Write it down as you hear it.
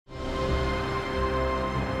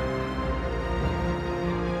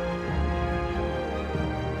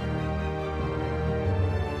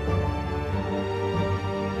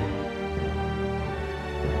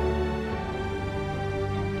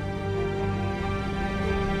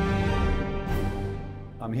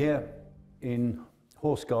I'm here in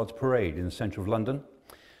Horse Guards Parade in the centre of London,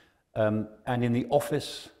 and in the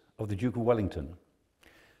office of the Duke of Wellington.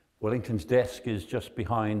 Wellington's desk is just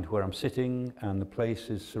behind where I'm sitting, and the place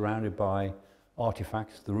is surrounded by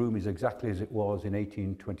artifacts. The room is exactly as it was in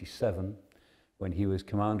 1827, when he was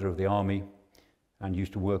commander of the army and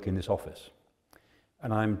used to work in this office.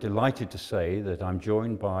 And I'm delighted to say that I'm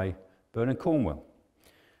joined by Bernard Cornwell,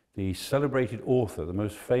 the celebrated author, the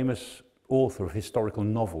most famous author of historical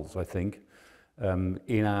novels, I think,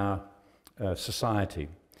 in our society.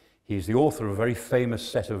 He's the author of a very famous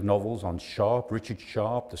set of novels on Sharpe, Richard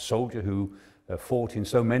Sharpe, the soldier who fought in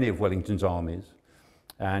so many of Wellington's armies.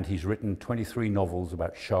 And he's written 23 novels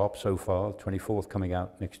about Sharpe so far, 24th coming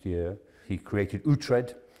out next year. He created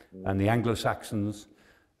Uhtred and the Anglo-Saxons.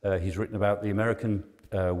 He's written about the American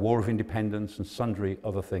War of Independence and sundry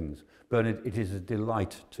other things. Bernard, it is a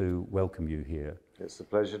delight to welcome you here. It's a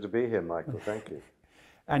pleasure to be here, Michael. Thank you.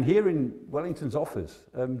 And here in Wellington's office,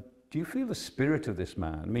 do you feel the spirit of this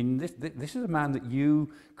man? I mean, this is a man that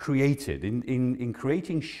you created. In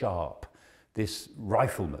creating Sharpe, this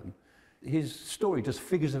rifleman, his story does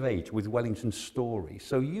figures of 8 with Wellington's story.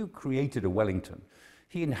 So you created a Wellington.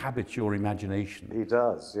 He inhabits your imagination. He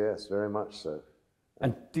does, yes, very much so.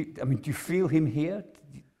 And do you feel him here?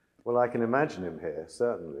 Well, I can imagine him here,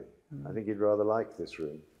 certainly. I think he'd rather like this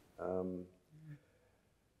room.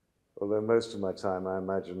 Although most of my time I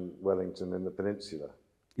imagine Wellington in the peninsula.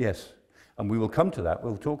 Yes, and we will come to that.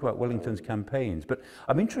 We'll talk about Wellington's campaigns. But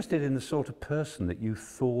I'm interested in the sort of person that you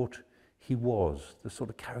thought he was, the sort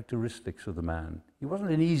of characteristics of the man. He wasn't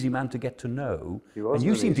an easy man to get to know, and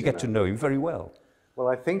you seem to get to know him very well. Well,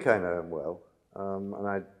 I think I know him well, and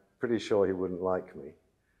I'm pretty sure he wouldn't like me.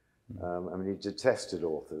 I mean, he detested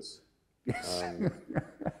authors. Yes.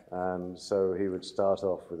 And so he would start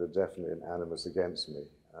off with a definite animus against me.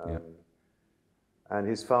 And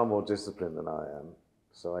he's far more disciplined than I am,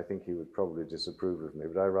 so I think he would probably disapprove of me,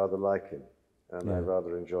 but I rather like him, and I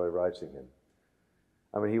rather enjoy writing him.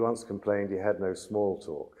 I mean, he once complained he had no small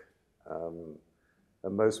talk,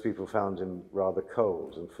 and most people found him rather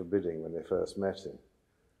cold and forbidding when they first met him.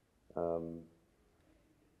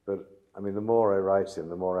 But I mean, the more I write him,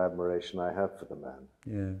 the more admiration I have for the man.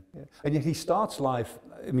 Yeah. And yet he starts life,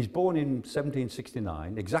 I mean, he's born in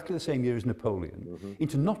 1769, exactly the same year as Napoleon,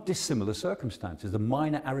 into not dissimilar circumstances, the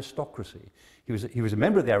minor aristocracy. He was a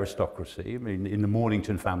member of the aristocracy, I mean, in the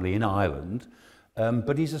Mornington family in Ireland,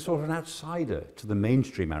 but he's a sort of an outsider to the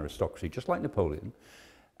mainstream aristocracy, just like Napoleon.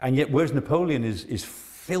 And yet, whereas Napoleon is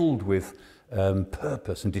filled with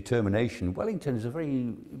purpose and determination, Wellington is a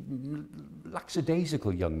very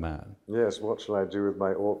lackadaisical young man. Yes, what shall I do with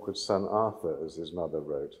my awkward son Arthur, as his mother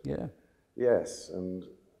wrote. Yeah. Yes, and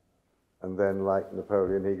then, like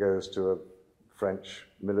Napoleon, he goes to a French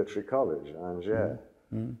military college, Angers.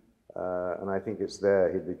 And I think it's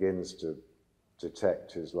there he begins to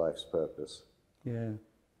detect his life's purpose. Yeah.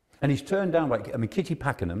 And he's turned down by, Kitty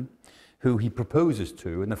Pakenham, who he proposes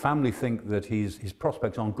to, and the family think that his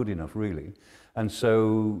prospects aren't good enough, really. And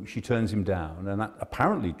so she turns him down, and that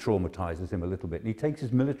apparently traumatizes him a little bit. And he takes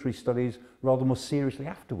his military studies rather more seriously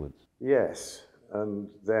afterwards. Yes, and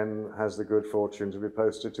then has the good fortune to be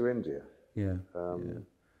posted to India. Yeah.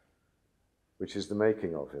 Which is the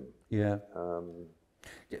making of him. Yeah.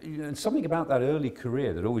 And something about that early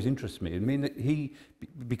career that always interests me. I mean, that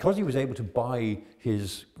because he was able to buy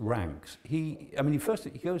his ranks, first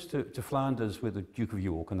he goes to Flanders with the Duke of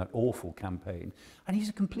York and that awful campaign, and he's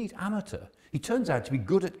a complete amateur. He turns out to be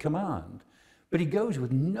good at command, but he goes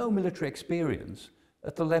with no military experience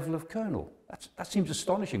at the level of colonel. That seems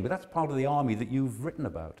astonishing, but that's part of the army that you've written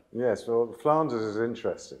about. Yes, well, Flanders is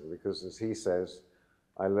interesting because, as he says,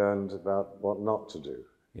 I learned about what not to do.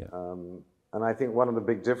 Yeah. And I think one of the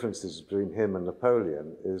big differences between him and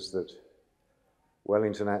Napoleon is that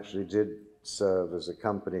Wellington actually did serve as a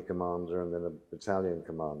company commander and then a battalion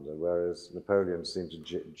commander, whereas Napoleon seemed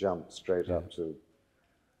to jump straight up to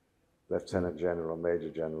Lieutenant General, Major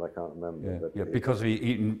General, I can't remember. Yeah, because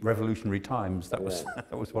in revolutionary times, that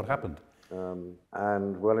was what happened.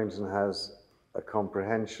 And Wellington has a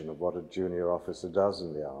comprehension of what a junior officer does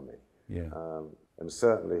in the army. Yeah. And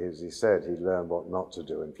certainly, as he said, he learned what not to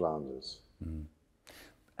do in Flanders.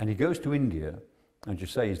 And he goes to India, and you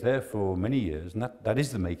say he's there for many years, and that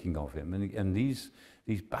is the making of him. And these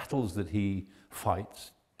battles that he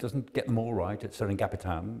fights doesn't get them all right at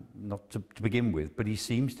Seringapatam, not to begin with, but he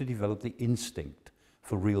seems to develop the instinct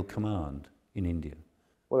for real command in India.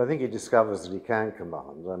 Well, I think he discovers that he can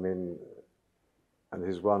command. I mean, and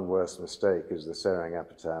his one worst mistake is the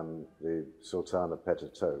Seringapatam, the Sultana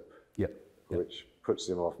Petah Tope, which puts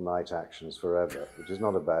him off night actions forever, which is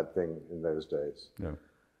not a bad thing in those days. No.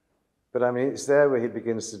 But I mean, it's there where he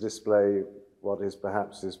begins to display what is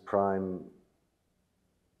perhaps his prime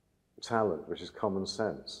talent, which is common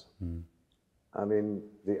sense. I mean,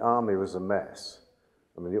 the army was a mess.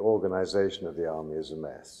 I mean, the organization of the army is a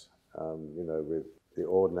mess. You know, with the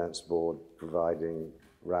Ordnance Board providing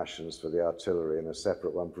rations for the artillery and a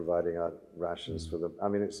separate one providing rations for the... I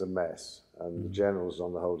mean, it's a mess. And the generals,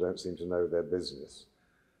 on the whole, don't seem to know their business.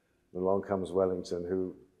 And along comes Wellington,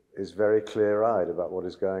 who is very clear-eyed about what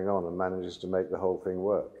is going on and manages to make the whole thing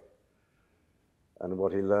work. And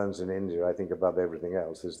what he learns in India, I think, above everything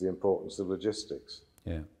else, is the importance of logistics,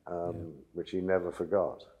 which he never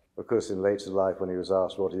forgot. Of course, in later life, when he was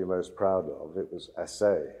asked, what are you most proud of, it was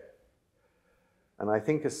Assay. And I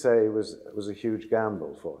think Assay was a huge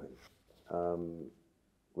gamble for him,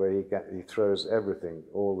 where he throws everything,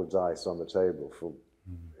 all the dice on the table for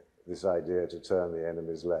this idea to turn the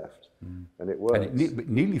enemy's left. And it worked. And it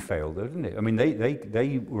nearly failed, though, didn't it? I mean,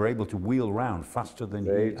 they were able to wheel round faster than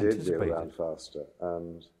he anticipated. They did wheel round faster.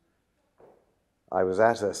 And I was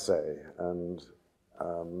at Assay, and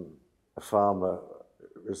a farmer,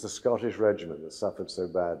 it was the Scottish regiment that suffered so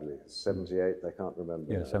badly, 78, I can't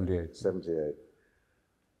remember. Yeah, now. 78. 78.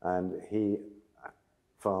 And he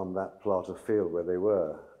farmed that plot of field where they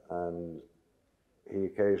were, and he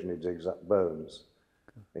occasionally digs up bones.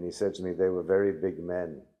 And he said to me, they were very big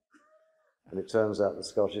men. And it turns out the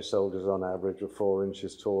Scottish soldiers on average were 4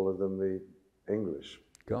 inches taller than the English.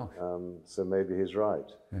 Gosh. So maybe he's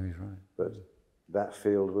right. Maybe he's right. But that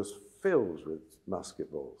field was filled with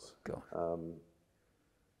musket balls. Gosh.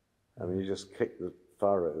 I mean, you just kick the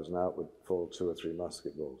furrows and out would fall 2 or 3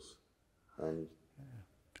 musket balls.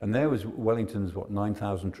 And there was Wellington's, what,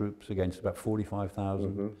 9,000 troops against about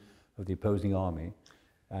 45,000 of the opposing army.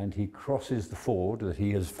 And he crosses the ford that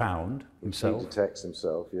he has found himself. He detects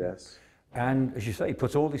himself, yes. And as you say, he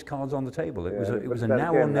puts all these cards on the table. It was a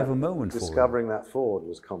now or never moment for him. Discovering that ford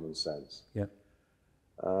was common sense. Yeah.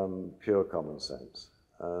 Pure common sense.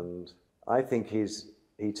 And I think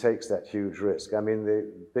he takes that huge risk. I mean, the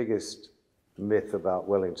biggest myth about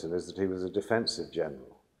Wellington is that he was a defensive general.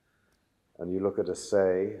 And you look at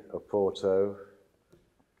Assay, Oporto,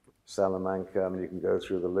 Salamanca, I mean, you can go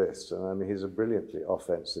through the list. And I mean, he's a brilliantly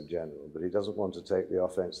offensive general, but he doesn't want to take the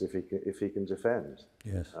offense if he can defend.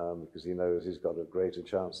 Yes. Because he knows he's got a greater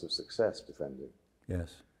chance of success defending.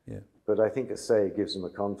 Yes, yeah. But I think Assay gives him a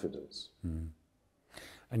confidence.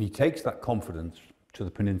 And he takes that confidence to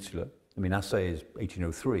the peninsula. I mean, Assay is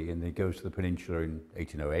 1803, and he goes to the peninsula in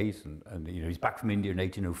 1808, and you know, he's back from India in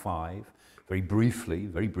 1805. Very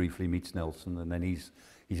briefly meets Nelson, and then he's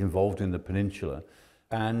involved in the peninsula.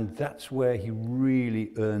 And that's where he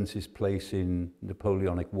really earns his place in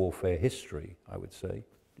Napoleonic warfare history, I would say.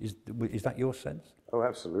 Is that your sense? Oh,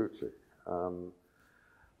 absolutely. I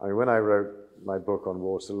mean, when I wrote my book on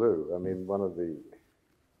Waterloo, I mean, one of the,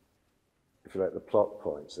 if you like, the plot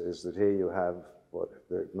points is that here you have what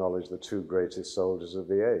they acknowledge the 2 greatest soldiers of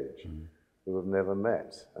the age who have never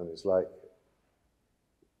met. And it's like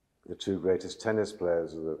the 2 greatest tennis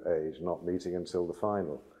players of the age not meeting until the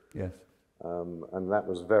final. Yes. And that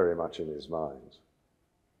was very much in his mind.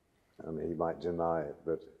 I mean, he might deny it,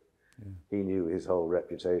 but he knew his whole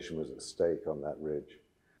reputation was at stake on that ridge.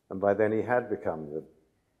 And by then he had become the,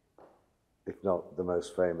 if not the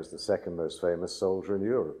most famous, the second most famous soldier in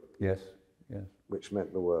Europe. Yes, yes. Which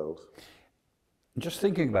meant the world. Just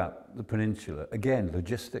thinking about the peninsula, again,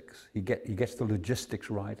 logistics. He gets the logistics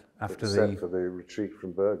right after Except for the retreat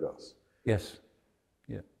from Burgos. Yes,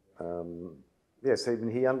 yeah. Yes, I mean,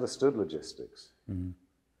 he understood logistics. And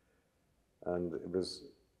it was,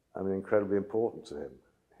 I mean, incredibly important to him.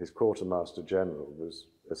 His quartermaster general was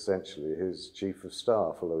essentially his chief of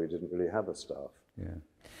staff, although he didn't really have a staff. Yeah.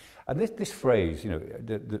 And this phrase, you know,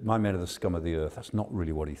 that my men are the scum of the earth, that's not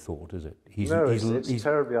really what he thought, is it? It's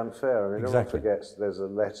terribly unfair. I mean, exactly. No one forgets there's a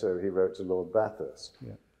letter he wrote to Lord Bathurst,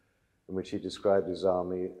 in which he described his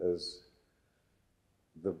army as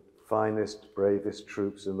the finest, bravest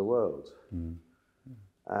troops in the world.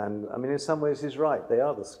 And, I mean, in some ways he's right. They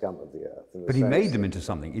are the scum of the earth. But he made them into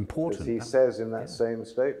something important. As he says in that same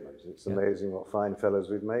statement, it's amazing what fine fellows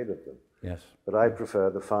we've made of them. Yes. But I prefer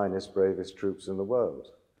the finest, bravest troops in the world.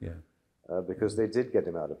 Yeah. Because they did get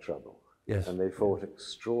him out of trouble. Yes. And they fought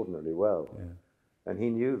extraordinarily well. Yeah. And he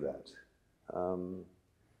knew that.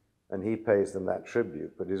 And he pays them that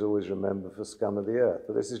tribute, but he's always remembered for scum of the earth.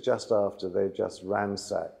 But this is just after they've just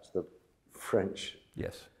ransacked the French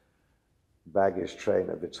baggage train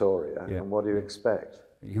at Vittoria. And what do you expect?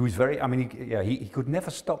 He was very, I mean, he could never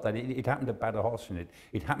stop that. It happened at Badajoz, and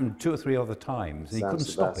it happened 2 or 3 other times, and he couldn't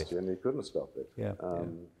stop it. He couldn't stop it. Yeah.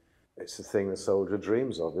 it's the thing the soldier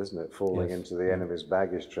dreams of, isn't it? Falling Yes, into the yeah. enemy's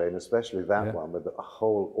baggage train, especially that Yeah. one with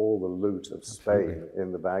all the loot of Spain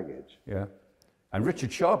in the baggage. Yeah. And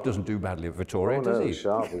Richard Sharpe doesn't do badly at Vittoria, Oh does no, he?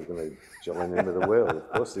 Sharpe is going to join in with a will. Of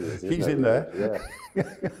course he is. He's in there. Yeah.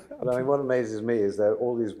 But I mean, what amazes me is there are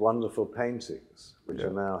all these wonderful paintings, which are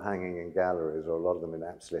now hanging in galleries, or a lot of them in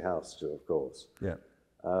Apsley House too, of course, Yeah.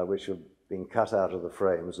 which have been cut out of the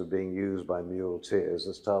frames, are being used by muleteers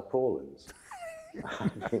as tarpaulins.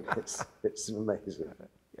 I mean, it's amazing.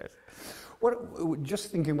 Yes. What,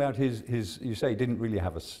 just thinking about his, you say he didn't really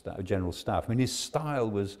have a general staff. I mean, his style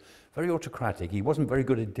was very autocratic. He wasn't very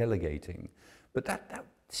good at delegating, but that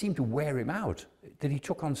seemed to wear him out, that he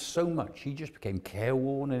took on so much. He just became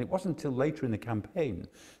careworn, and it wasn't until later in the campaign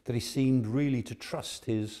that he seemed really to trust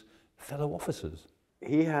his fellow officers.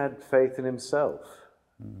 He had faith in himself,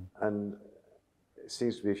 and it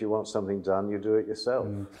seems to be if you want something done, you do it yourself.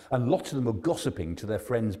 And lots of them were gossiping to their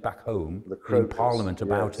friends back home in Croakers, Parliament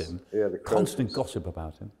about him. Yeah, the constant Croakers. gossip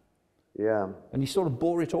about him. Yeah. And he sort of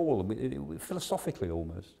bore it all, philosophically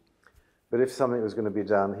almost. But if something was going to be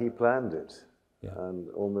done, he planned it, Yeah. and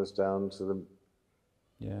almost down to the,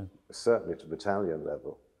 Yeah. certainly to battalion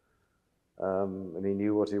level. And he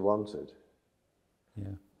knew what he wanted.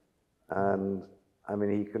 Yeah. And I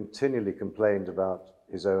mean, he continually complained about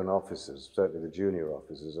his own officers, certainly the junior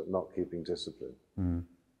officers, at not keeping discipline,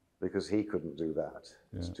 because he couldn't do that.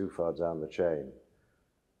 It's too far down the chain.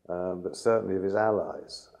 But certainly of his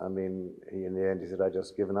allies. I mean, in the end, he said, "I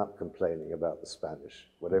just given up complaining about the Spanish.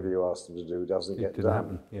 Whatever you ask them to do doesn't get Didn't done.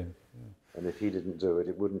 happen. Yeah. And if he didn't do it,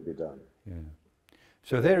 it wouldn't be done." Yeah.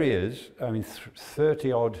 So there he is. I mean,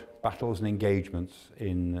 30-odd battles and engagements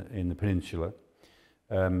in the peninsula.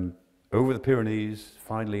 Over the Pyrenees,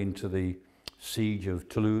 finally into the siege of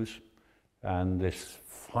Toulouse, and this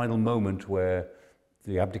final moment where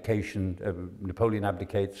the abdication, Napoleon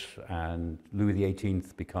abdicates, and Louis XVIII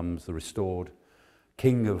becomes the restored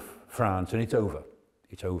king of France, and it's over.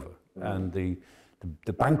 It's over. And the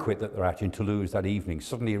banquet that they're at in Toulouse that evening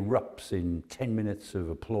suddenly erupts in 10 minutes of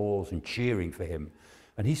applause and cheering for him.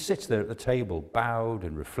 And he sits there at the table, bowed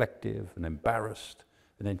and reflective and embarrassed,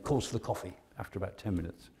 and then calls for the coffee after about 10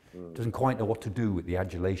 minutes. Doesn't quite know what to do with the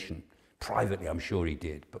adulation. Privately, I'm sure he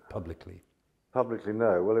did, but publicly. Publicly,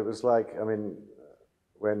 no. Well, it was like, I mean,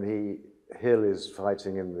 when Hill is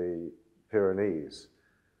fighting in the Pyrenees,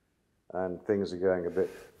 and things are going a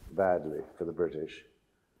bit badly for the British,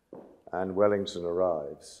 and Wellington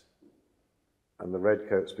arrives, and the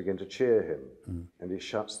Redcoats begin to cheer him, and he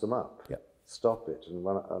shuts them up. Yeah. Stop it. And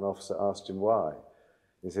an officer asked him why.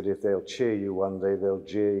 He said, "If they'll cheer you one day, they'll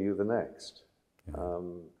jeer you the next."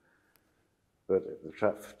 But the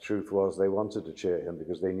truth was they wanted to cheer him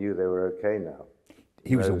because they knew they were okay now.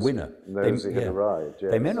 He was a winner. Nosey had arrived,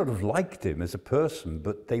 yes. They may not have liked him as a person,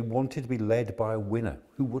 but they wanted to be led by a winner.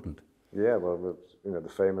 Who wouldn't? Yeah, well, you know, the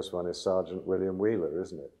famous one is Sergeant William Wheeler,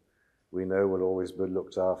 isn't it? We know we'll always be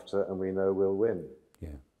looked after, and we know we'll win.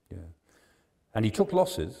 Yeah, yeah. And he took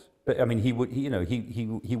losses, but I mean, he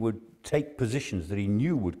would take positions that he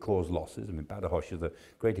knew would cause losses. I mean, Badajoz is a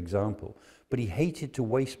great example. But he hated to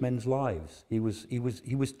waste men's lives. He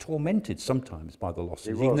was tormented sometimes by the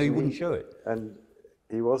losses, even though he wouldn't show it. And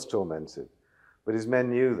he was tormented, but his men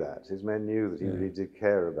knew that. His men knew that he really did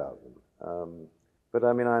care about them. But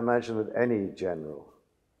I mean, I imagine that any general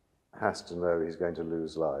has to know he's going to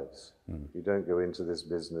lose lives. You don't go into this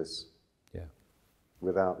business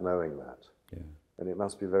without knowing that. Yeah. And it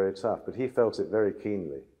must be very tough, but he felt it very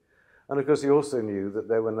keenly. And of course, he also knew that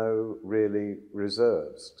there were no really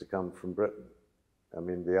reserves to come from Britain. I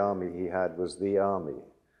mean, the army he had was the army,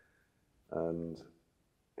 and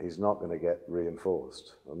he's not going to get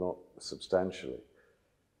reinforced, or not substantially.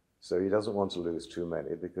 So he doesn't want to lose too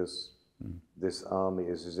many, because this army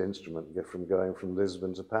is his instrument from going from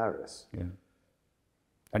Lisbon to Paris. Yeah.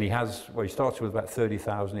 And he has, well, he starts with about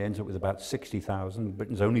 30,000, he ends up with about 60,000,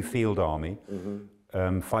 Britain's only field army,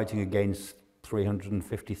 fighting against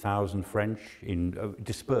 350,000 French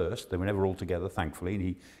dispersed. They were never all together, thankfully,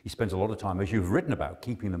 and he spends a lot of time, as you've written about,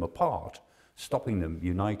 keeping them apart, stopping them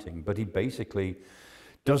uniting, but he basically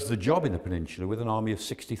does the job in the peninsula with an army of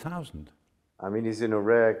 60,000. I mean, he's in a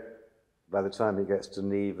rare, by the time he gets to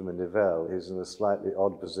Nimes and the Nivelle, he's in a slightly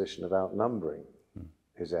odd position of outnumbering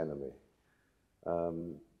his enemy,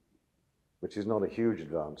 which is not a huge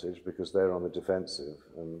advantage because they're on the defensive,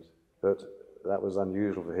 but that was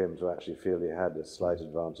unusual for him to actually feel he had a slight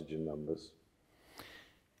advantage in numbers.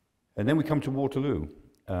 And then we come to Waterloo,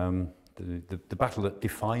 the battle that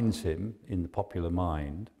defines him in the popular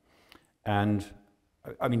mind. And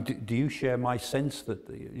I mean, do you share my sense that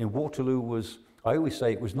Waterloo was, I always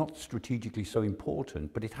say it was not strategically so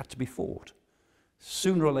important, but it had to be fought.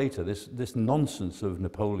 Sooner or later, this nonsense of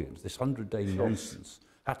Napoleon's, this 100-day nonsense,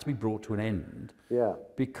 had to be brought to an end. Yeah.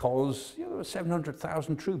 Because there were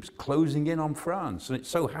 700,000 troops closing in on France. And it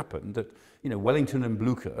so happened that Wellington and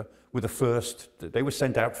Blucher were the first, they were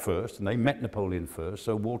sent out first, and they met Napoleon first.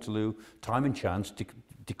 So Waterloo, time and chance,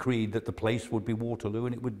 decreed that the place would be Waterloo,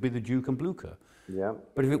 and it would be the Duke and Blucher. Yeah.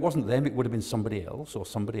 But if it wasn't them, it would have been somebody else or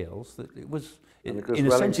somebody else. That it was, in a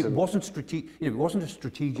Wellington, sense, it wasn't it wasn't a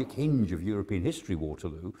strategic hinge of European history,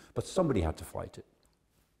 Waterloo, but somebody had to fight it.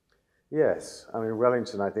 Yes, I mean,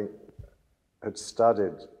 Wellington, I think, had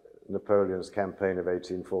studied Napoleon's campaign of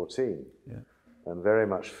 1814, and very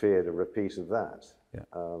much feared a repeat of that.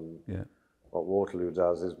 Yeah. What Waterloo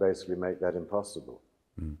does is basically make that impossible.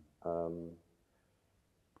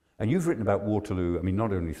 And you've written about Waterloo, I mean,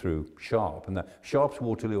 not only through Sharpe, and Sharpe's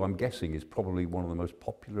Waterloo, I'm guessing, is probably one of the most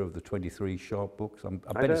popular of the 23 Sharpe books.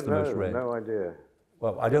 I bet it's the most read. No idea.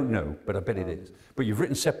 Well, I don't know, but I bet it is. But you've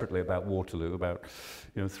written separately about Waterloo, about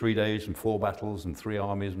 3 days and 4 battles and 3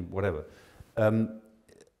 armies and whatever. And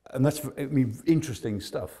that's, I mean, interesting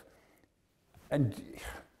stuff. And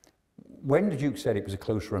when the Duke said it was a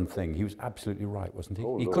close-run thing, he was absolutely right, wasn't he?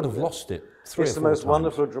 He could have lost it 3 or 4 times. It's the most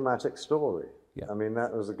wonderful dramatic story. Yeah. I mean,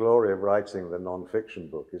 that was the glory of writing the non-fiction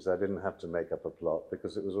book, is I didn't have to make up a plot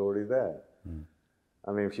because it was already there.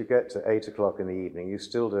 I mean, if you get to 8 o'clock in the evening, you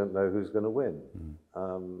still don't know who's going to win.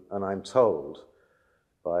 And I'm told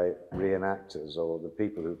by reenactors or the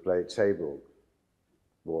people who play table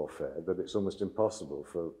warfare that it's almost impossible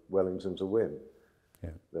for Wellington to win.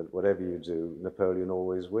 Yeah. That whatever you do, Napoleon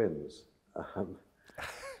always wins.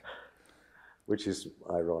 Which is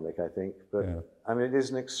ironic, I think. But I mean, it is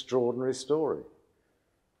an extraordinary story.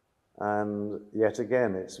 And yet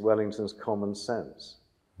again, it's Wellington's common sense.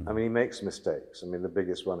 I mean, he makes mistakes. I mean, the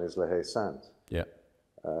biggest one is La Haye Sainte,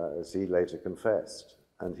 as he later confessed.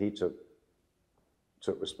 And he took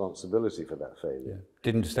responsibility for that failure.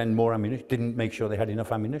 Didn't send more ammunition, didn't make sure they had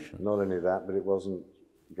enough ammunition. Not only that, but it wasn't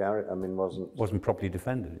wasn't properly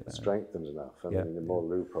defended. Strengthened enough. I mean, there were more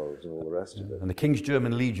loopholes and all the rest of it. And the King's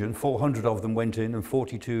German Legion, 400 of them went in and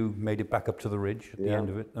 42 made it back up to the ridge at the end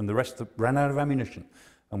of it. And the rest ran out of ammunition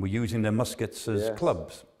and were using their muskets as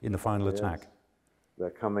clubs in the final attack. They're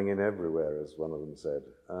coming in everywhere, as one of them said.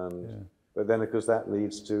 But then, of course, that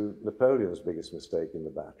leads to Napoleon's biggest mistake in the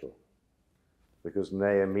battle. Because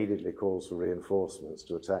Ney immediately calls for reinforcements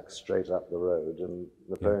to attack straight up the road, and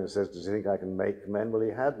Napoleon says, "Does he think I can make men?" Well, he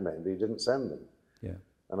had men, but he didn't send them.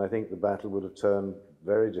 And I think the battle would have turned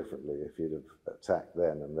very differently if he'd have attacked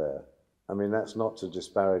then and there. I mean, that's not to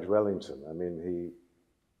disparage Wellington. I mean, he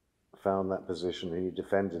found that position, he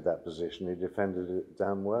defended that position, he defended it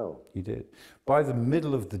damn well. He did. By the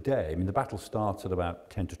middle of the day, I mean, the battle starts at about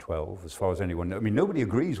 10 to 12, as far as anyone knows. I mean, nobody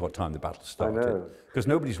agrees what time the battle started. Because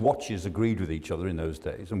nobody's watches agreed with each other in those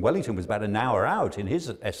days. And Wellington was about an hour out in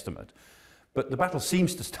his estimate. But the battle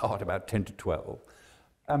seems to start about 10 to 12.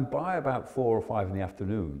 And by about 4 or 5 in the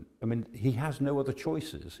afternoon, I mean, he has no other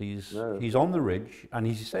choices. He's on the ridge, and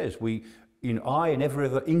he says, I and every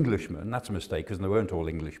other Englishman, that's a mistake because they weren't all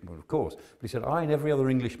Englishmen, of course, but he said, I and every other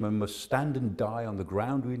Englishman must stand and die on the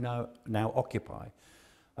ground we now occupy.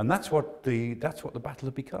 And that's what the battle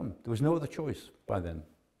had become. There was no other choice by then.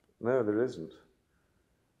 No, there isn't.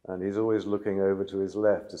 And he's always looking over to his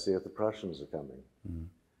left to see if the Prussians are coming,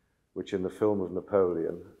 which in the film of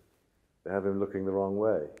Napoleon, they have him looking the wrong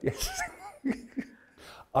way. Yes.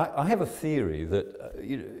 I have a theory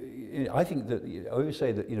that, I think that, I always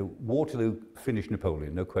say that, Waterloo finished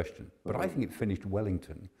Napoleon, no question. But I think it finished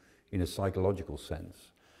Wellington in a psychological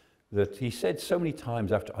sense. That he said so many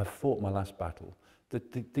times after I fought my last battle,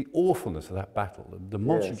 that the awfulness of that battle, the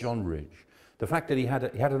Mont John Ridge, the fact that he had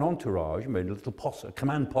an entourage, a little posse, a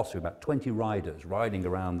command posse, about 20 riders riding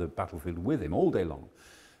around the battlefield with him all day long.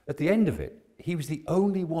 At the end of it, he was the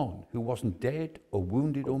only one who wasn't dead or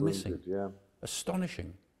wounded or missing.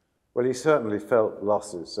 Astonishing. Well, he certainly felt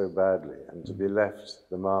losses so badly, and to be left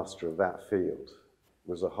the master of that field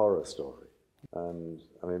was a horror story. And,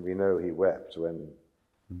 I mean, we know he wept when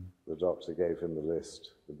the doctor gave him the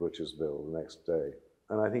list, the butcher's bill, the next day.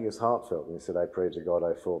 And I think it's heartfelt when he said, I pray to God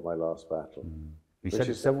I fought my last battle. He said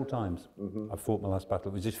it several times. I fought my last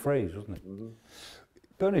battle. It was his phrase, wasn't it?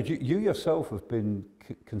 Bernard, you yourself have been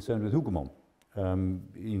concerned with Hougoumont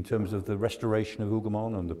in terms of the restoration of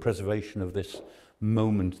Hougoumont and the preservation of this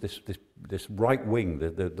moment, this right wing,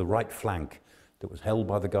 the right flank that was held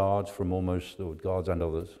by the Guards from almost, the Guards and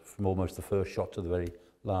others, from almost the first shot to the very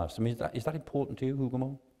last. I mean, is that important to you,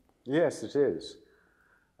 Hougoumont? Yes, it is.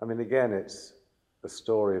 I mean, again, it's a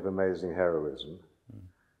story of amazing heroism,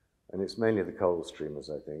 and it's mainly the Coldstreamers,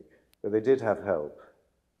 I think. But they did have help.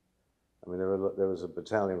 I mean, there was a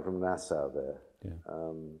battalion from Nassau there. Yeah.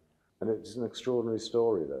 And it's an extraordinary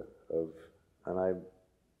story, though.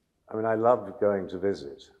 I love going to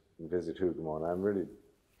visit Hougoumont. I really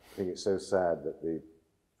think it's so sad that the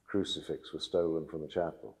crucifix was stolen from the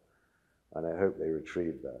chapel. And I hope they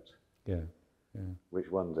retrieve that. Yeah, yeah. Which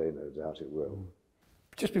one day, no doubt, it will.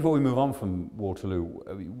 Just before we move on from Waterloo,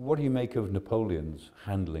 what do you make of Napoleon's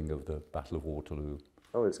handling of the Battle of Waterloo?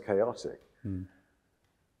 Oh, it's chaotic.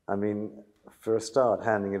 I mean, for a start,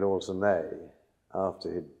 handing it all to Ney,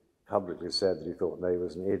 after he'd publicly said that he thought Ney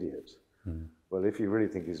was an idiot. Well, if you really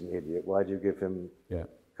think he's an idiot, why do you give him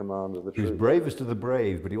command of the troops? He was bravest of the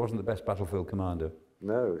brave, but he wasn't the best battlefield commander.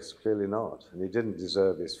 No, it's clearly not. And he didn't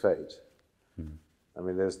deserve his fate. I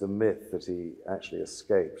mean, there's the myth that he actually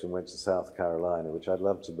escaped and went to South Carolina, which I'd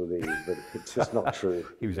love to believe, but it is not true.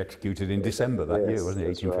 He was executed in December that year, wasn't he?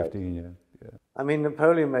 1815, right. Yeah. I mean,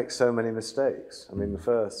 Napoleon makes so many mistakes. I mean, the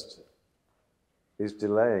first is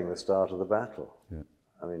delaying the start of the battle. Yeah.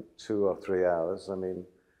 I mean, 2 or 3 hours. I mean,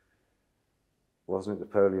 wasn't it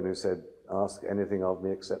Napoleon who said, ask anything of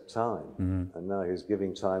me except time? And now he's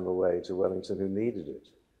giving time away to Wellington, who needed it.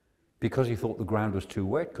 Because he thought the ground was too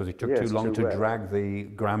wet, because it took too long to drag the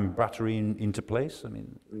Grand Battery into place? I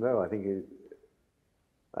mean, no, I think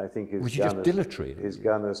his was he just dilatory? His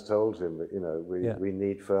gunners told him that, you know, we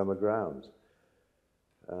need firmer ground.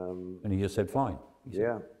 And he just said, fine. He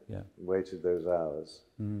said, Waited those hours.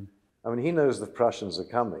 I mean, he knows the Prussians are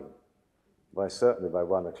coming, certainly by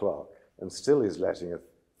 1 o'clock, and still he's letting a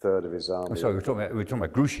third of his army. Oh, sorry, we're talking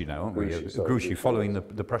about Grouchy now, aren't we? Grouchy following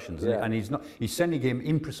the Prussians, and he's sending him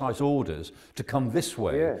imprecise orders to come this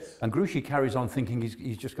way. Yes. And Grouchy carries on thinking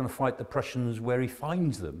he's just going to fight the Prussians where he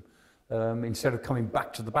finds them, instead of coming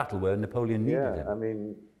back to the battle where Napoleon needed him. I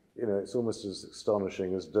mean, you know, it's almost as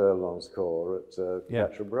astonishing as d'Erlon's corps at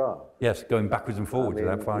Quatre Bras. Yes, going backwards and forwards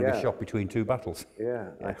without firing a shot between two battles.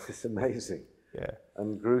 It's amazing. Yeah.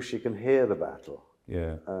 And Grouchy can hear the battle.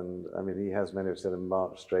 Yeah. And, I mean, he has men who said him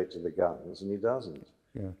march straight to the guns, and he doesn't.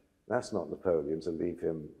 Yeah. That's not Napoleon, to leave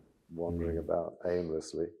him wandering about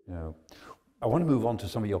aimlessly. No. I want to move on to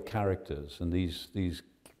some of your characters and these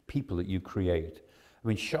people that you create. I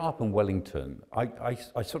mean, Sharpe and Wellington, I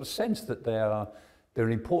sort of sense that they're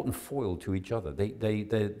an important foil to each other.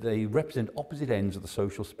 They represent opposite ends of the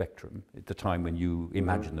social spectrum at the time when you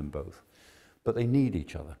imagine them both, but they need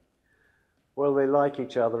each other. Well, they like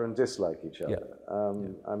each other and dislike each other.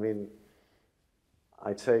 I mean,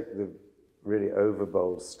 I take the really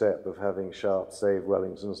overbold step of having Sharpe save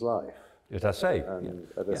Wellington's life. At Assay.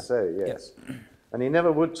 At Assay, yes. And he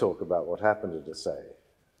never would talk about what happened at Assay.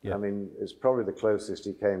 I mean, it's probably the closest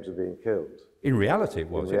he came to being killed. In reality, it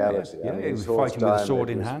was. In reality. I mean, he was fighting with a sword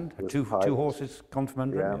in hand, two horses come from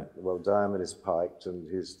under him. Well, Diamond is piked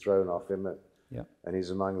and he's thrown off him. And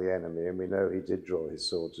he's among the enemy, and we know he did draw his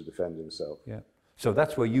sword to defend himself. So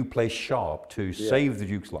that's where you place Sharpe to save the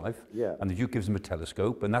Duke's life, Yeah. and the Duke gives him a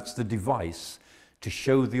telescope, and that's the device to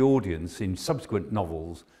show the audience in subsequent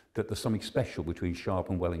novels that there's something special between Sharpe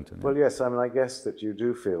and Wellington. Well, yes, I mean, I guess that you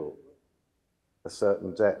do feel a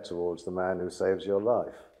certain debt towards the man who saves your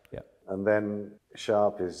life. Yeah. And then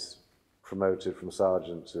Sharpe is promoted from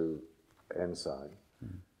sergeant to ensign.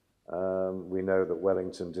 We know that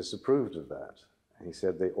Wellington disapproved of that. He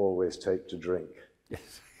said they always take to drink.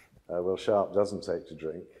 Yes. Well, Sharpe doesn't take to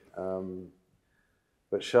drink.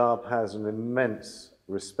 But Sharpe has an immense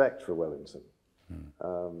respect for Wellington.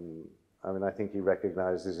 I mean, I think he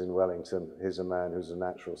recognizes in Wellington, he's a man who's a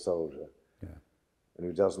natural soldier and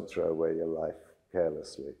who doesn't throw away your life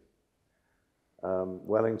carelessly.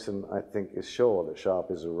 Wellington, I think, is sure that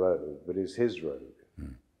Sharpe is a rogue, but he's his rogue.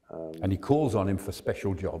 And he calls on him for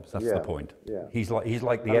special jobs, that's the point. Yeah. He's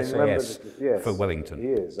like the SAS for Wellington. He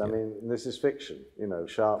is. I mean, this is fiction. You know,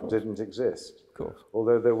 Sharpe didn't exist. Of course.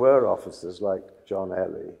 Although there were officers like John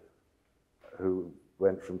Elley, who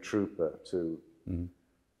went from trooper to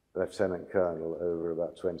lieutenant colonel over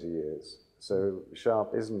about 20 years. So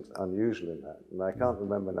Sharpe isn't unusual in that. And I can't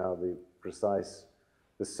remember now the precise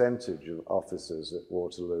percentage of officers at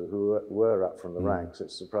Waterloo who were up from the ranks.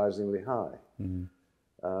 It's surprisingly high.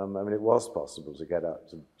 I mean, it was possible to get up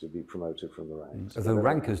to be promoted from the ranks. The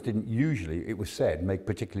rankers didn't usually, it was said, make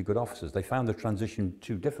particularly good officers. They found the transition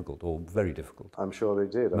too difficult, or very difficult. I'm sure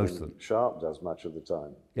they did. Most of them. Sharpe does much of the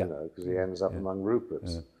time, you know, because he ends up among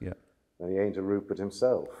Ruperts. And he ain't a Rupert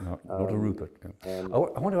himself. No, not a Rupert.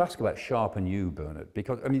 No. I want to ask about Sharpe and you, Bernard,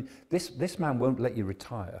 because, I mean, this man won't let you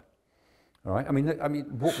retire. All right? I mean,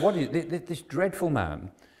 what is this dreadful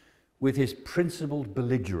man with his principled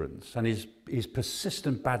belligerence and his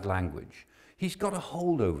persistent bad language, he's got a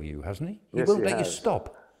hold over you, hasn't he? He Yes, won't he let you has.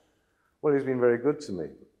 stop. Well, he's been very good to me.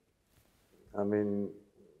 I mean,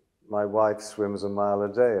 my wife swims a mile a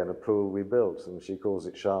day in a pool we built, and she calls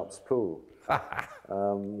it Sharpe's pool.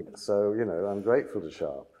 So, you know, I'm grateful to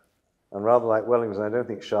Sharpe. And rather like Wellington, I don't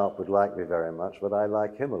think Sharpe would like me very much, but I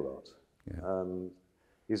like him a lot. Yeah.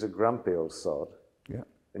 He's a grumpy old sod. Yeah.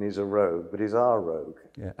 And he's a rogue, but he's our rogue.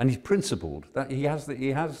 Yeah, and he's principled. That he has.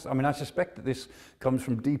 I mean, I suspect that this comes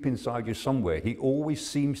from deep inside you somewhere. He always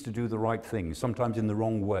seems to do the right thing, sometimes in the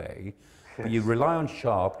wrong way. But you rely on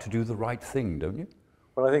Sharpe to do the right thing, don't you?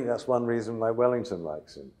 Well, I think that's one reason why Wellington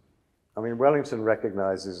likes him. I mean, Wellington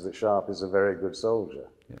recognizes that Sharpe is a very good soldier.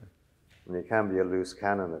 Yeah. And he can be a loose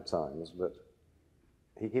cannon at times, but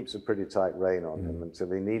he keeps a pretty tight rein on him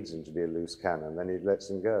until he needs him to be a loose cannon, then he lets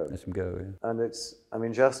him go. Lets him go, yeah. And it's, I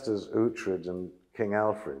mean, just as Uhtred and King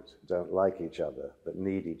Alfred don't like each other, but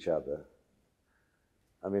need each other,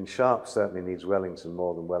 I mean, Sharpe certainly needs Wellington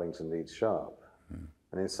more than Wellington needs Sharpe.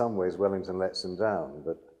 And in some ways, Wellington lets him down,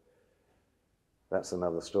 but that's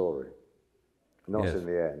another story. Not Yes. in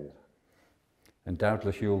the end. And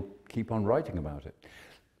doubtless you'll keep on writing about it.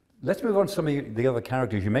 Let's move on to some of the other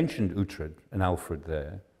characters. You mentioned Uhtred and Alfred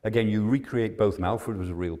there. Again, you recreate both, and Alfred was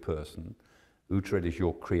a real person. Uhtred is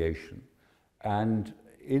your creation. And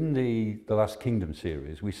in the Last Kingdom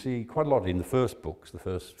series, we see quite a lot in the first books, the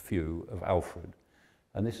first few, of Alfred,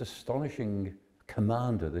 and this astonishing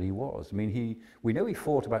commander that he was. I mean, we know he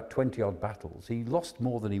fought about 20-odd battles. He lost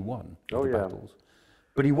more than he won in the battles.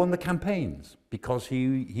 But he won the campaigns because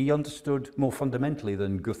he understood more fundamentally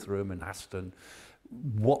than Guthrum and Aston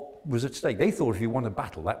what was at stake. They thought if you won a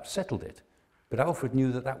battle, that settled it. But Alfred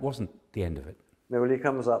knew that that wasn't the end of it. No, well, he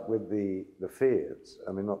comes up with the Feards.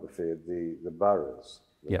 I mean, not the Feard, the boroughs.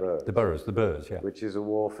 The boroughs, yeah. Which is a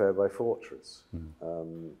warfare by fortress.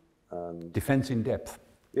 And defense in depth.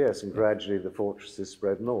 Yes, and gradually the fortresses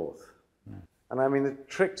spread north. And I mean, the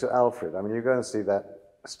trick to Alfred, I mean, you go and see that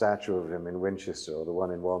statue of him in Winchester or the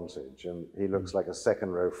one in Wantage, and he looks like a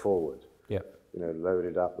second row forward, Yeah. you know,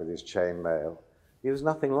 loaded up with his chain mail. He was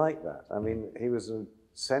nothing like that. I mean, he was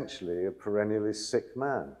essentially a perennially sick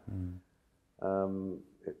man.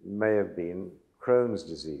 It may have been Crohn's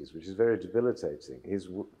disease, which is very debilitating. He's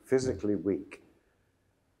physically weak.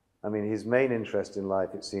 I mean, his main interest in life,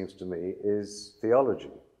 it seems to me, is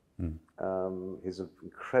theology. He's an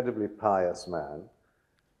incredibly pious man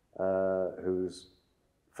who's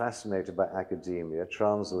fascinated by academia,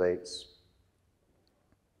 translates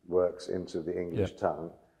works into the English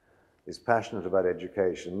tongue, is passionate about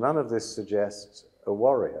education. None of this suggests a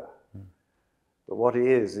warrior. But what he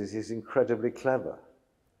is he's incredibly clever.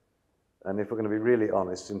 And if we're going to be really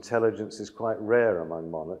honest, intelligence is quite rare among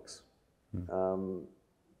monarchs.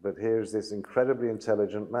 But here's this incredibly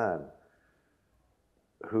intelligent man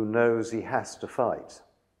who knows he has to fight.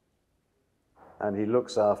 And he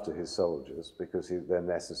looks after his soldiers because they're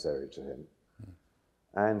necessary to him.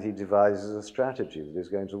 And he devises a strategy that is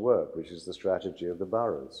going to work, which is the strategy of the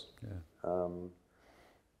boroughs. And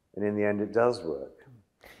in the end, it does work.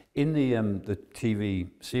 In the TV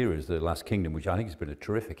series, The Last Kingdom, which I think has been a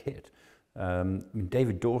terrific hit, I mean,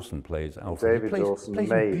 David Dawson plays Alfred. David Dawson plays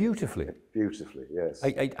him beautifully. Beautifully, yes.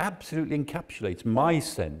 It absolutely encapsulates my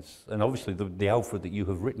sense, and obviously the Alfred that you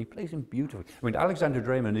have written, he plays him beautifully. I mean, Alexander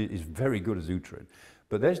Draymond is very good as Uhtred,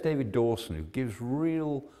 but there's David Dawson who gives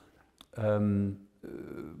real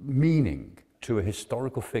meaning to a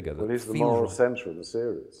historical figure. Well, he's the moral centre of the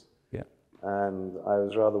series. Yeah. And I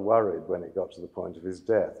was rather worried when it got to the point of his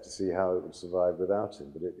death to see how it would survive without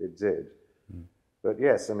him, but it did. But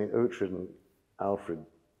yes, I mean, Uhtred and Alfred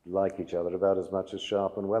like each other about as much as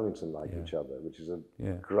Sharpe and Wellington like each other, which is a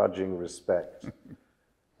grudging respect.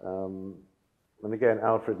 And again,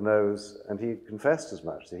 Alfred knows, and he confessed as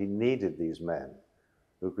much, that he needed these men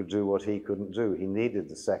who could do what he couldn't do. He needed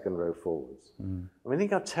the second row forwards. I mean,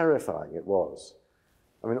 think how terrifying it was.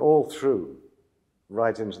 I mean, all through,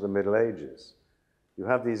 right into the Middle Ages, you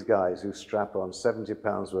have these guys who strap on 70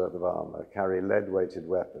 pounds worth of armor, carry lead-weighted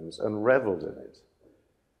weapons, and reveled in it.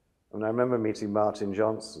 And I remember meeting Martin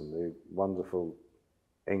Johnson, the wonderful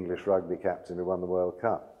English rugby captain who won the World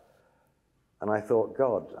Cup. And I thought,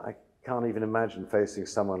 God, I can't even imagine facing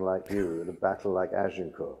someone like you in a battle like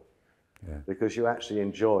Agincourt, because you actually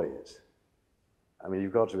enjoy it. I mean,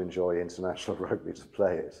 you've got to enjoy international rugby to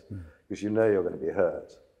play it, because you know you're going to be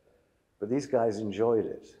hurt. But these guys enjoyed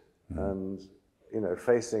it. And, you know,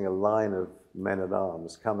 facing a line of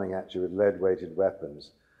men-at-arms coming at you with lead-weighted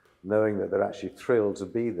weapons, knowing that they're actually thrilled to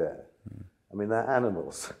be there. I mean, they're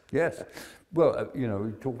animals. Yes. Well, you know,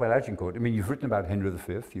 we talk about Agincourt. I mean, you've written about Henry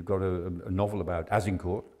V. You've got a novel about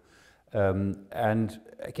Agincourt. And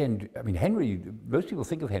again, I mean, Henry, most people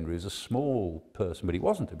think of Henry as a small person, but he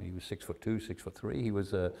wasn't. I mean, he was 6'2", 6'3".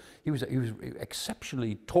 He was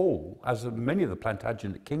exceptionally tall, as many of the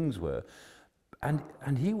Plantagenet kings were.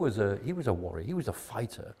 And he was a warrior. He was a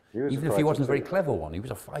fighter. Even if he wasn't a very clever one, he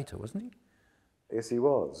was a fighter, wasn't he? Yes, he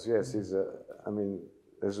was. Yes, I mean,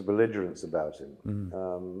 there's a belligerence about him.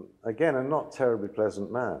 Again, a not terribly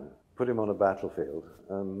pleasant man. Put him on a battlefield,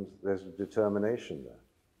 and there's a determination there.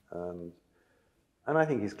 And I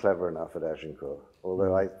think he's clever enough at Agincourt,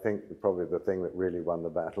 although I think probably the thing that really won the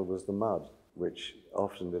battle was the mud, which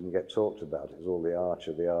often didn't get talked about. It was all the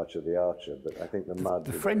archer, the archer, the archer, but I think the mud...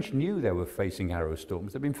 The French knew they were facing arrow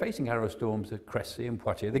storms. They'd been facing arrow storms at Crécy and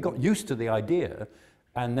Poitiers. They got used to the idea,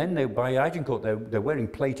 and then by Agincourt, they're wearing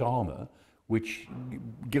plate armour, which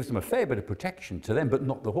gives them a fair bit of protection to them, but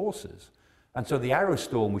not the horses. And so the arrow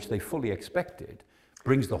storm, which they fully expected,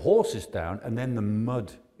 brings the horses down, and then the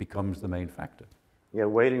mud becomes the main factor. Yeah,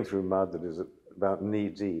 wading through mud that is about knee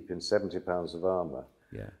deep in 70 pounds of armour.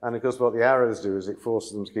 Yeah. And of course what the arrows do is it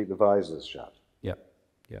forces them to keep the visors shut. Yeah,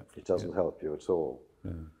 yeah. It doesn't help you at all.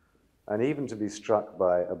 Yeah. And even to be struck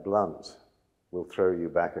by a blunt will throw you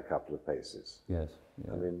back a couple of paces. Yes.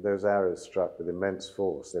 Yeah. I mean, those arrows struck with immense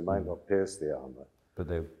force, they might not pierce the armour, but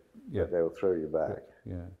they will throw you back.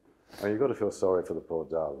 Yeah. I mean, you've got to feel sorry for the poor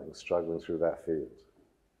darling struggling through that field.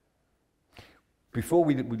 Before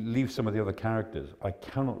we leave some of the other characters, I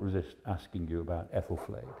cannot resist asking you about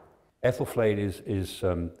Ethelflaed. Ethelflaed is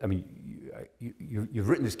I mean, you've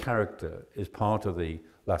written this character as part of the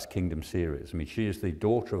Last Kingdom series. I mean, she is the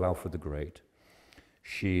daughter of Alfred the Great.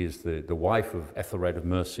 She is the wife of Ethelred of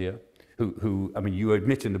Mercia, who, I mean, you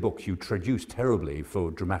admit in the books you traduced terribly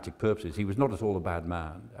for dramatic purposes. He was not at all a bad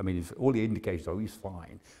man. I mean, all the indications are he's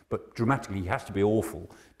fine, but dramatically he has to be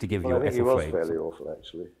awful to give you Ethelflaed. I think he was fairly awful,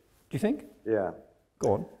 actually. Do you think? Yeah.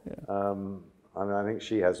 Go on. Yeah. I mean, I think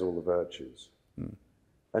she has all the virtues.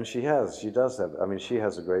 And she does have, I mean, she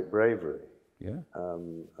has a great bravery. Yeah.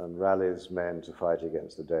 And rallies men to fight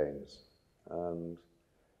against the Danes. And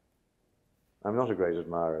I'm not a great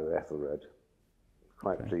admirer of Ethelred.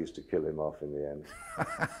 Quite pleased to kill him off in the end.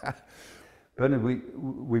 Bernard,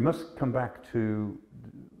 we must come back to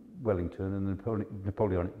Wellington and the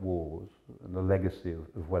Napoleonic Wars and the legacy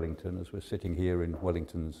of Wellington as we're sitting here in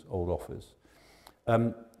Wellington's old office.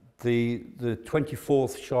 The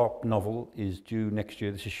 24th Sharpe novel is due next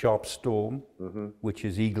year. This is Sharpe's Storm, which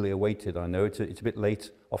is eagerly awaited. I know it's a bit late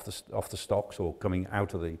off the stocks or coming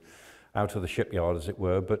out of the shipyard, as it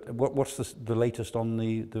were. But what's the latest on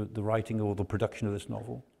the writing or the production of this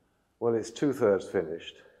novel? Well, it's 2/3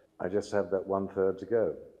 finished. I just have that 1/3 to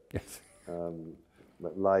go. Yes.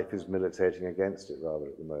 But life is militating against it rather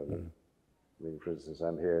at the moment. I mean, for instance,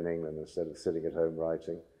 I'm here in England instead of sitting at home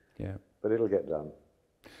writing. Yeah. But it'll get done.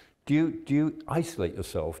 Do you isolate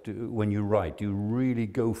yourself when you write? Do you really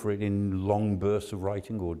go for it in long bursts of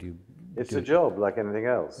writing, or do you? It's a job like anything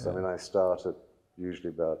else. Yeah. I mean, I start at usually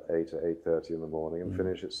about 8 or 8:30 in the morning and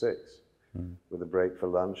finish at 6, with a break for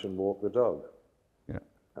lunch and walk the dog. Yeah.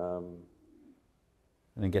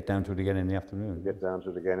 And then get down to it again in the afternoon. Get down to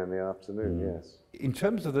it again in the afternoon, yes. In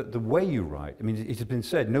terms of the way you write, I mean, it has been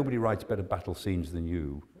said nobody writes better battle scenes than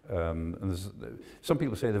you. And some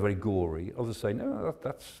people say they're very gory. Others say no,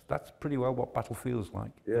 that's pretty well what battle feels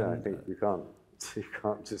like. Yeah, I think you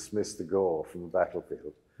can't dismiss the gore from the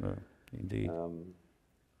battlefield. No, indeed.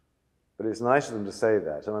 But it's nice of them to say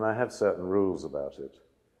that. I mean, I have certain rules about it.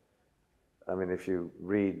 I mean, if you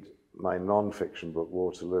read my non-fiction book,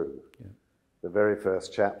 Waterloo, the very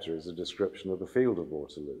first chapter is a description of the field of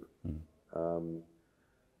Waterloo.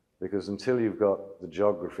 Because until you've got the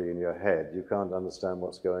geography in your head, you can't understand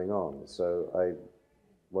what's going on. So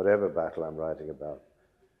whatever battle I'm writing about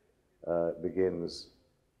begins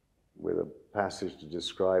with a passage to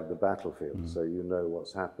describe the battlefield, so you know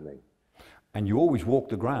what's happening. And you always walk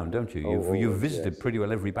the ground, don't you? You've visited pretty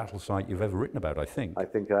well every battle site you've ever written about, I think. I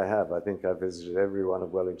think I have. I think I've visited every one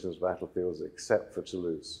of Wellington's battlefields except for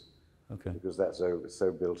Toulouse. Okay. Because that's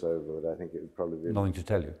so built over that I think it would probably be... Nothing to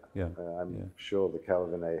tell you, yeah. I'm sure the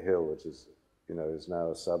Calvinet Hill, which is, is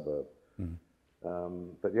now a suburb.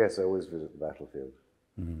 But yes, I always visit the battlefield,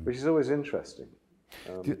 which is always interesting.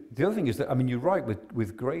 The other thing is that, I mean, you write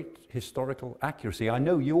with great historical accuracy. I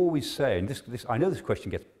know you always say, and I know this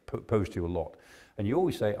question gets posed to you a lot, and you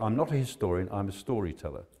always say, I'm not a historian, I'm a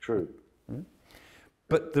storyteller. True.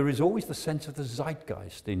 But there is always the sense of the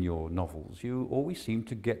zeitgeist in your novels. You always seem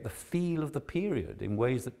to get the feel of the period in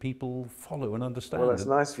ways that people follow and understand. Well, it's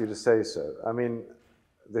nice of you to say so. I mean,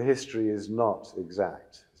 the history is not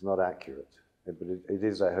exact, it's not accurate, but it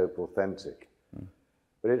is, I hope, authentic.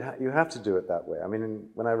 But you have to do it that way. I mean,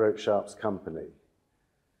 when I wrote Sharpe's Company,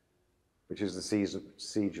 which is the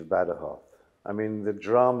siege of Badajoz, I mean, the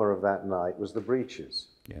drama of that night was the breaches.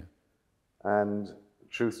 Yeah. And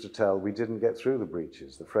truth to tell, we didn't get through the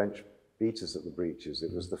breaches. The French beat us at the breaches.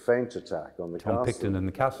 It was the feint attack on the castle. Tom Picton and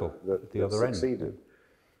the castle at the other succeeded. end.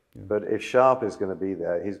 Yeah. But if Sharpe is going to be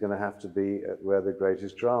there, he's going to have to be at where the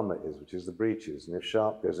greatest drama is, which is the breaches. And if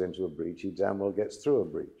Sharpe goes into a breach, he damn well gets through a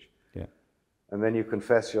breach. Yeah. And then you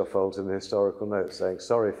confess your fault in the historical note, saying,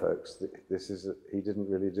 sorry, folks, he didn't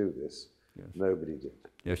really do this. Yes. Nobody did.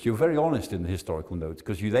 Yes, you're very honest in the historical notes,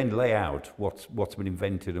 because you then lay out what's been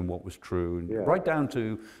invented and what was true, and right down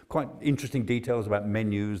to quite interesting details about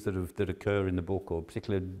menus that occur in the book, or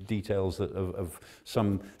particular details of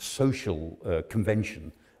some social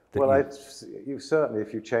convention. Well, you certainly,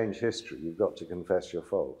 if you change history, you've got to confess your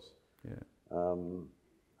faults. Yeah.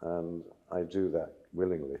 And I do that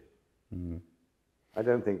willingly. Mm. I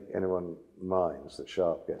don't think anyone minds that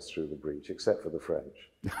Sharpe gets through the breach, except for the French.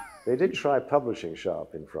 They did try publishing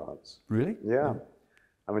Sharpe in France. Really? Yeah.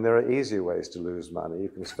 I mean, there are easier ways to lose money. You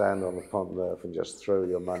can stand on the Pont Neuf and just throw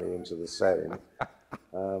your money into the Seine.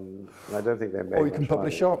 I don't think they made Or you can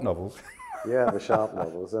publish Sharpe novels. Yeah, the Sharpe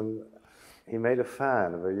novels. And he made a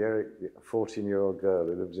fan of a 14-year-old girl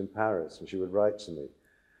who lived in Paris, and she would write to me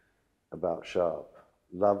about Sharpe,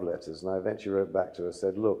 love letters. And I eventually wrote back to her and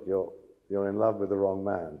said, look, you're in love with the wrong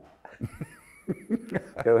man.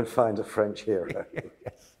 Go and find a French hero.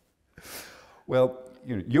 Yes. Well,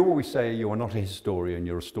 you always say you are not a historian,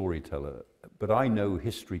 you're a storyteller. But I know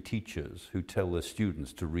history teachers who tell their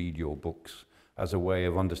students to read your books as a way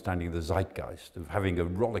of understanding the zeitgeist, of having a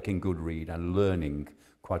rollicking good read and learning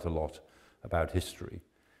quite a lot about history.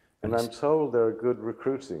 And I'm told there are good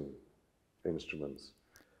recruiting instruments.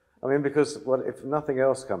 I mean, because if nothing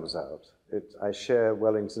else comes out, I share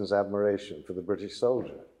Wellington's admiration for the British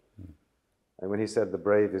soldier. And when he said the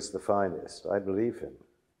brave is the finest, I believe him.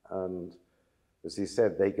 And as he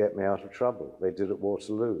said, they get me out of trouble. They did at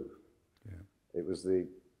Waterloo. Yeah. It was the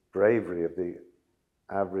bravery of the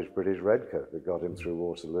average British redcoat that got him through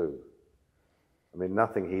Waterloo. I mean,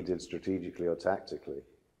 nothing he did strategically or tactically,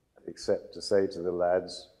 except to say to the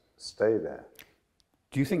lads, stay there.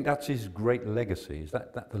 Do you think that's his great legacy? Is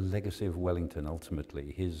that the legacy of Wellington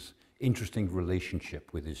ultimately? His interesting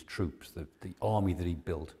relationship with his troops, the army that he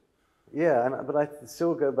built? Yeah, but I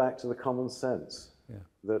still go back to the common sense. Yeah.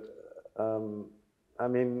 That, I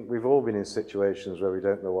mean, we've all been in situations where we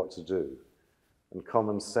don't know what to do, and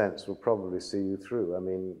common sense will probably see you through. I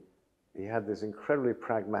mean, he had this incredibly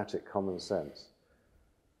pragmatic common sense,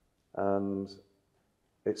 and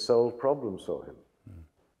it solved problems for him.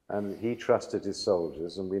 Mm. And he trusted his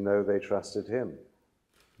soldiers, and we know they trusted him.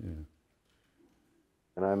 Yeah.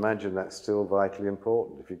 And I imagine that's still vitally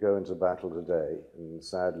important. If you go into battle today, and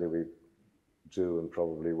sadly we do and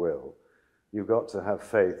probably will, you've got to have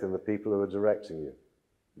faith in the people who are directing you,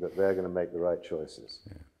 that they're going to make the right choices.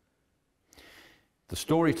 Yeah. The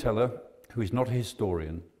storyteller who is not a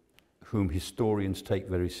historian, whom historians take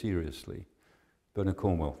very seriously. Bernard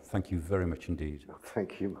Cornwell, thank you very much indeed.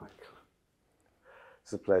 Thank you, Michael.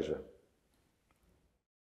 It's a pleasure.